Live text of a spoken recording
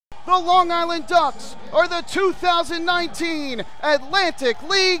the Long Island Ducks are the 2019 Atlantic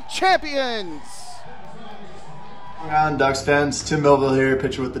League champions. Long Island Ducks fans, Tim Melville here,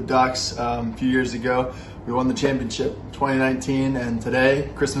 pitcher with the Ducks. A few years ago, we won the championship 2019, and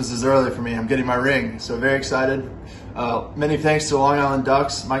today, Christmas is early for me. I'm getting my ring, so very excited. Many thanks to Long Island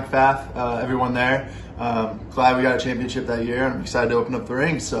Ducks, Mike Pfaff, everyone there. Glad we got a championship that year, and I'm excited to open up the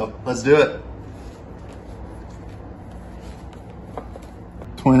ring, so let's do it.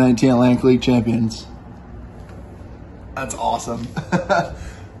 2019 Atlantic League champions. That's awesome.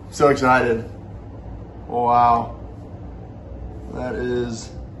 So excited. Wow. That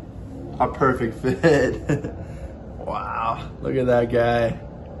is a perfect fit. Wow, look at that guy.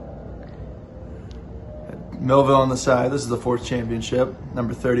 Melville on the side. This is the 4th championship,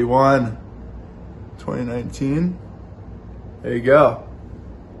 number 31, 2019. There you go.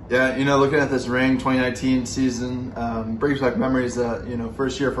 Yeah, you know, looking at this ring, 2019 season, brings back memories that, you know,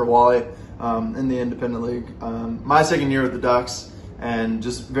 first year for Wally in the Independent League. My second year with the Ducks, and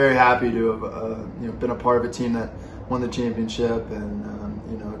just very happy to have, you know, been a part of a team that won the championship, and,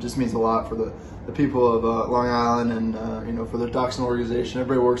 you know, it just means a lot for the people of Long Island, and, you know, for the Ducks and organization.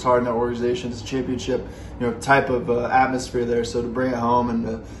 Everybody works hard in that organization. It's a championship, you know, type of atmosphere there, so to bring it home and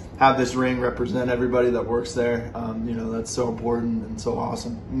to have this ring represent everybody that works there, you know, that's so important and so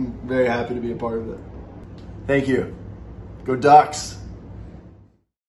awesome. I'm very happy to be a part of it. Thank you. Go Ducks!